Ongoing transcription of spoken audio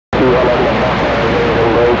Hey,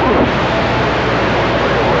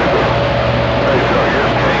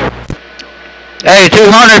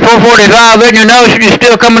 200, 445 in your nose, you're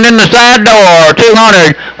still coming in the side door.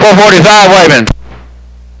 200, 445 waving.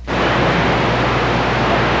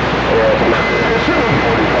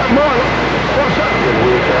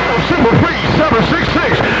 Super Free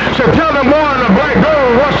 766. So tell them more in the break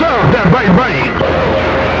room. What's up, that break?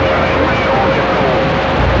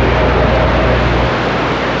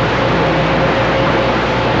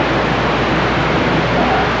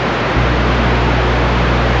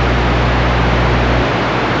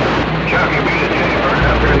 Chucky, be the Jaybird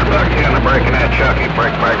up here in the buck down. They're breaking that Chucky.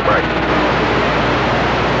 Break.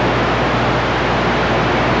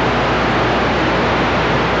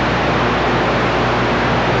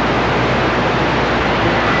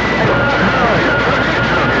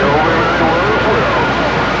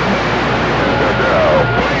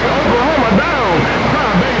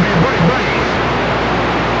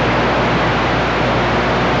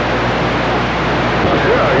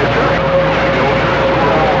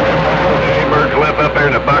 Up there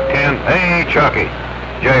in the buck 10. Hey, Chucky.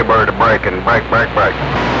 Jaybird breaking. Break. Well,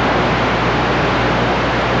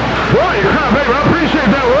 you crap, baby. I appreciate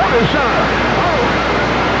that warning shot.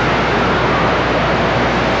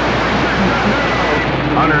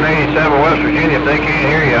 187 West Virginia. If they can't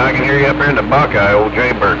hear you, I can hear you up there in the Buckeye. Old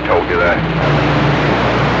Jaybird told you that.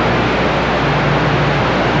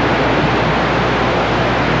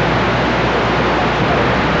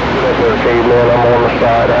 Okay, man, I'm on the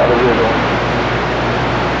side out of this one.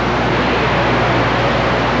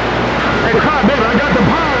 Hey, crap, baby, I got the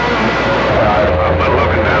power on them. But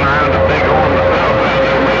looking down around the big horn,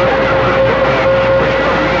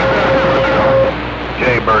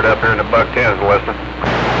 Jaybird up here in the buck 10 is listening.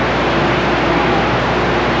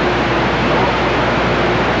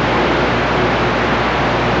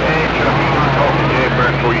 Hey, Chucky, you want to talk to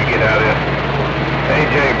Jaybird before you get out of this? Hey,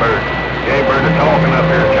 Jaybird. Jaybird is talking up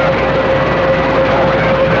here, Chucky. We're talking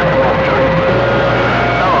out there. Come on, Chucky.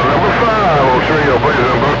 Oh, number 5. We'll show you a place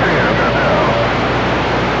in buck 10.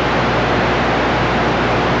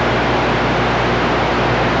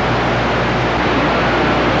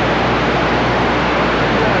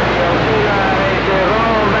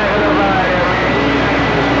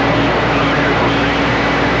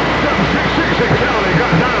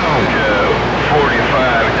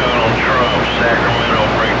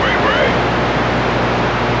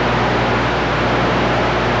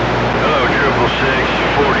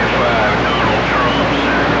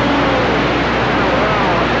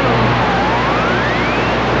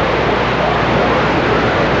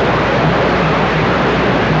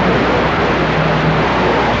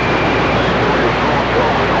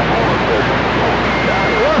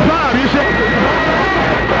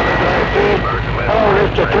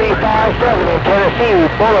 Mr. 357 in Tennessee,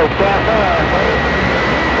 Bullet, Cafe.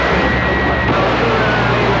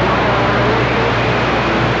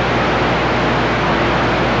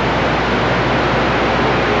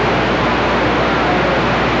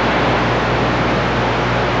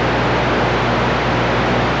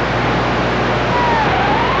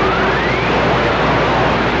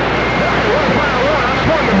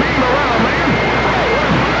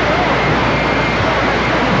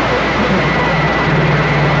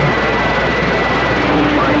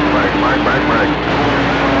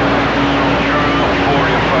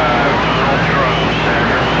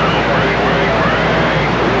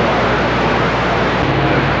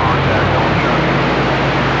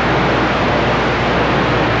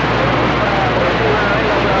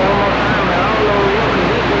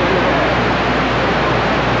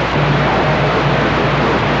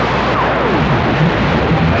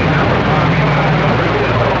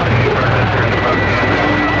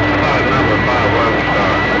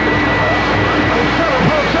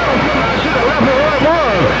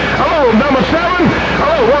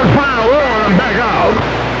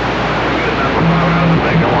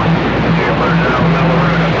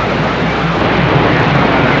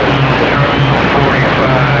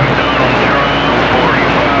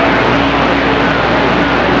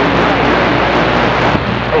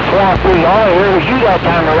 All I heard was you that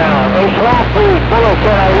time around. Hey, Swamp Food, Bullet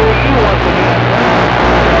said I hear you once again.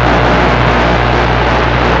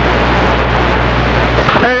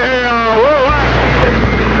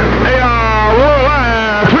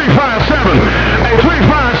 Worldwide 357. Hey,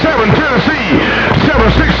 357 Tennessee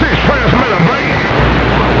 766 transmitter, mate.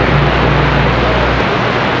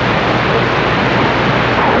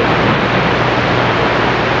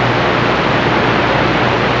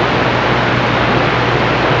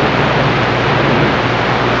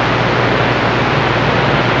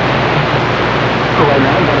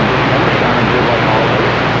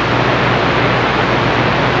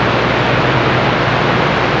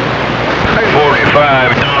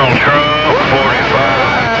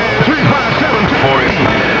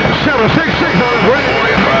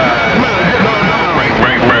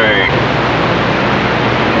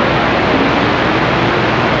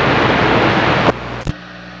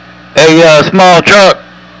 small truck.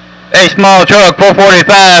 A small truck,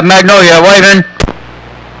 445, Magnolia, waving.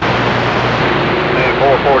 Hey,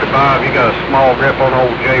 445, you got a small grip on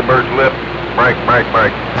old Jaybird's lip. Brake, brake,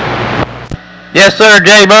 brake. Yes, sir,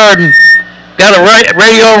 Jaybird. Got a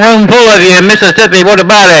radio room full of you in Mississippi. What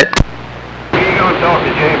about it? You gonna talk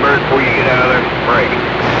to Jaybird before you get out of there? Brake.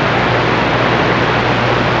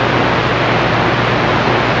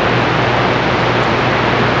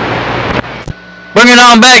 Bring it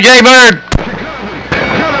on back, Jaybird.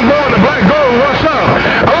 Tell them boy the Black Gold, what's up?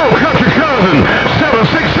 Oh, country cousin,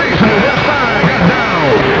 766 in the west side, got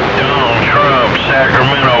down. Donald Trump,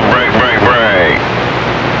 Sacramento, brake, brake, brake.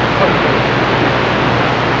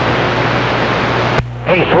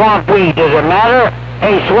 Hey, swamp weed, does it matter?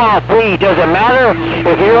 Hey, swamp weed, does it matter?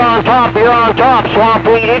 If you're on top, you're on top. Swamp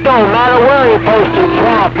weed, it don't matter where you're posted.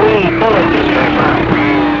 Swamp weed, bullets.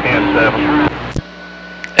 10-7.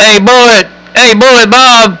 Hey, Bullet. Hey, Bullet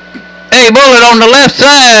Bob. Hey, Bullet on the left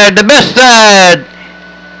side, the best side.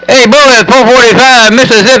 Hey, Bullet, 445,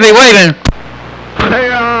 Mississippi, waving.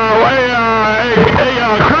 Hey,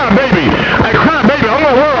 crybaby. Hey, crybaby, I'm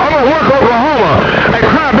gonna work Oklahoma. Hey,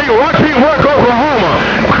 crybaby, watch me work Oklahoma.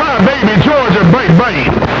 Crybaby, Georgia, bait,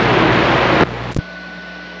 bait.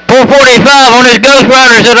 445 on his Ghost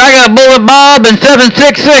Rider said, I got Bullet Bob and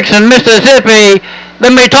 766 in Mississippi.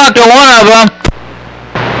 Let me talk to one of them.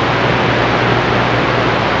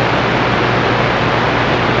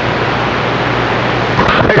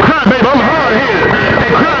 Hey, crybaby, I'm hard-headed. Hey,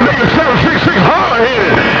 crybaby, 766,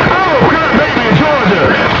 hard-headed. Oh, crybaby, Georgia,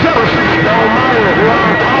 766. Don't matter if you're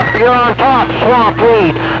on top, you're on top. Swamp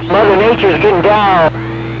weed. Mother Nature's getting down.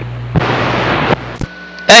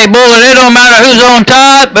 Hey, Bullet, it don't matter who's on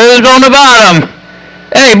top, but who's on the bottom.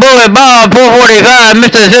 Hey, Bullet Bob, 445,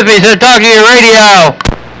 Mississippi, said talk to your radio.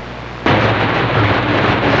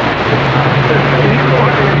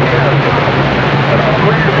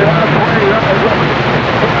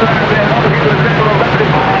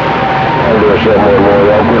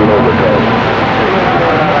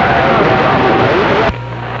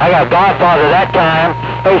 I got Godfather that time.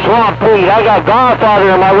 Hey, Swamp Weed, I got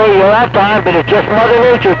Godfather on my radio that time, but it's just Mother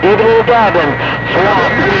Nature digging and dabbing.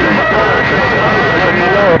 Swamp Weed.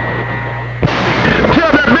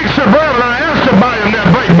 Tell that big Suburban I asked to buy him that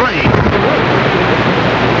bait blade.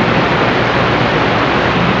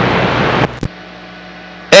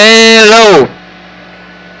 Hello.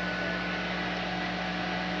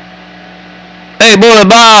 Hey, Bullet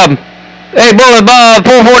Bob. Hey, Bullet Bob,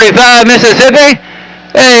 445, Mississippi.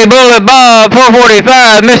 Hey, Bullet Bob,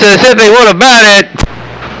 445, Mississippi. What about it?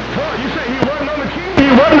 Boy, you say he wasn't on the key?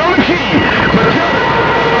 He wasn't on the key. But tell him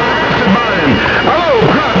I asked to buy him. Oh,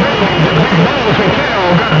 God, the big balls from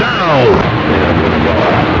Cal got down.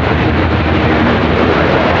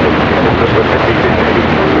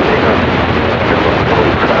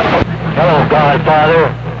 Hello,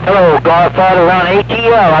 Godfather. Hello, Godfather, around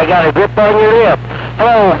ATL. I got a grip on your lip.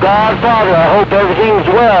 Hello, Godfather. I hope everything's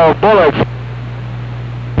well. Bullets.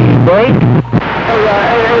 Break.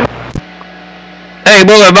 Hey,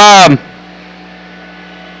 Bullet Bob.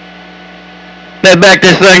 Let's back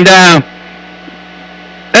this thing down.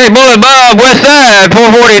 Hey, Bullet Bob, west side,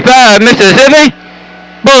 445, Mississippi.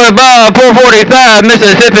 Bullet Bob, 445,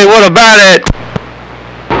 Mississippi. What about it?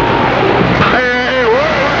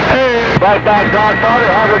 Right back, Godfather.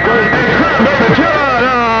 Have a great day. Baby, tell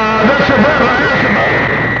that Suburban I asked to buy him.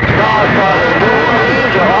 Godfather, New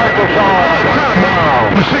Orleans or Arkansas.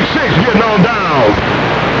 Now. 6-6 getting on down.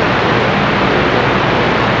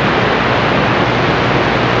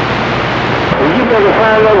 You better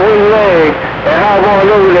find out where you leg and how long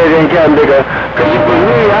over there in Camp Bigger. Because if it was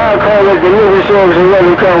me, I'll call up the movie service and let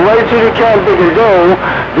them come right to the Camp Bigger door.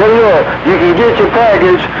 Then look, you can get your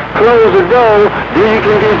package, close the door, then you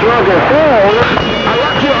can get drunk and fall. I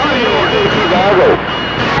like your audio. Chicago.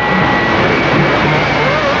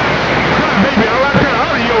 Baby, I like that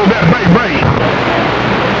audio, that bait bait.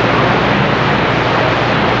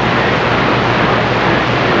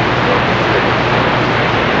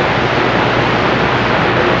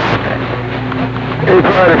 Hey,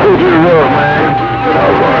 party, who's your road, man? I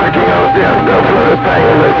was going to get out there and go for the thing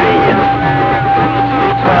in Levine.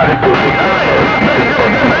 Party,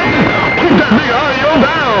 keep that big audio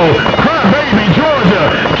down. Cry baby, Georgia.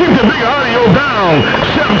 Keep the big audio down.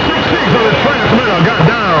 766 on the transmitter got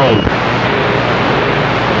down.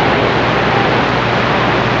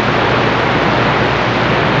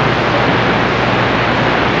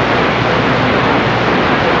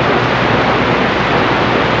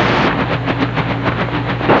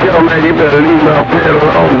 Yo, man, you better leave my pedal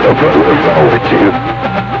alone. What's wrong with you?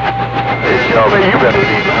 Yo, man, you better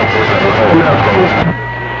leave my pedal alone.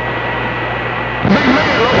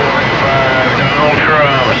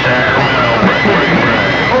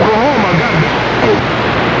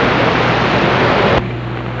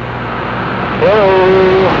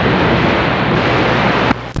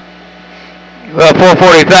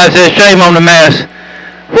 445 says shame on the mess.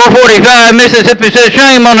 445 Mississippi says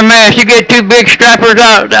shame on the mess. You get two big strappers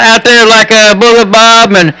out there like Bullet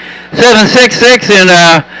Bob and 766 and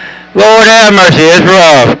Lord have mercy, it's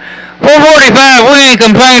rough. 445, we ain't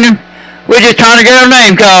complaining. We're just trying to get our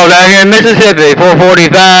name called out here in Mississippi.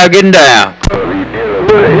 445 getting down.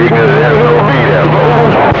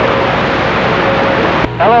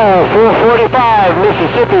 Hello, 445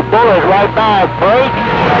 Mississippi Bullet, right back, break.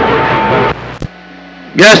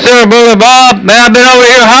 Yes, sir, Bullet Bob. Man, I've been over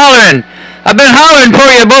here hollering. I've been hollering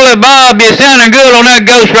for you, Bullet Bob. You're sounding good on that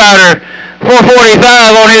Ghost Rider.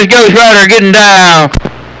 445 on his Ghost Rider getting down.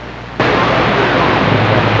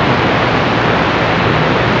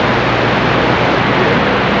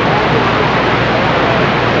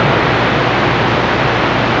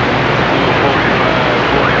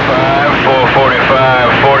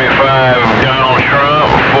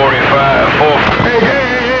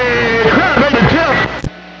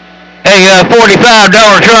 Hey,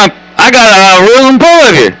 $45 Trump, I got a room full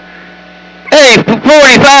of you. Hey,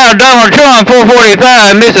 $45 Trump,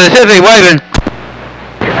 445 Mississippi waving.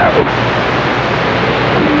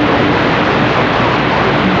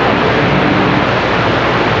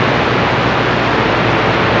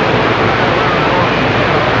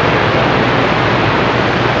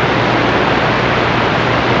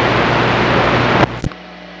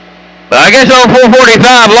 I guess old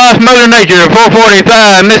 445 lost Mother Nature.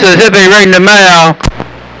 445 Mississippi ring the mail.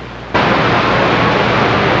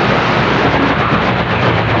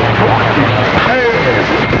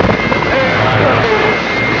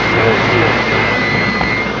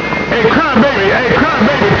 Hey,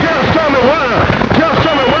 crybaby, tell Stormy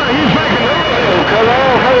why he's making the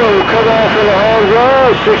Cut off in the home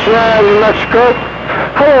run, 69 Mexico.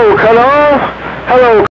 Hello, cut off. Hello.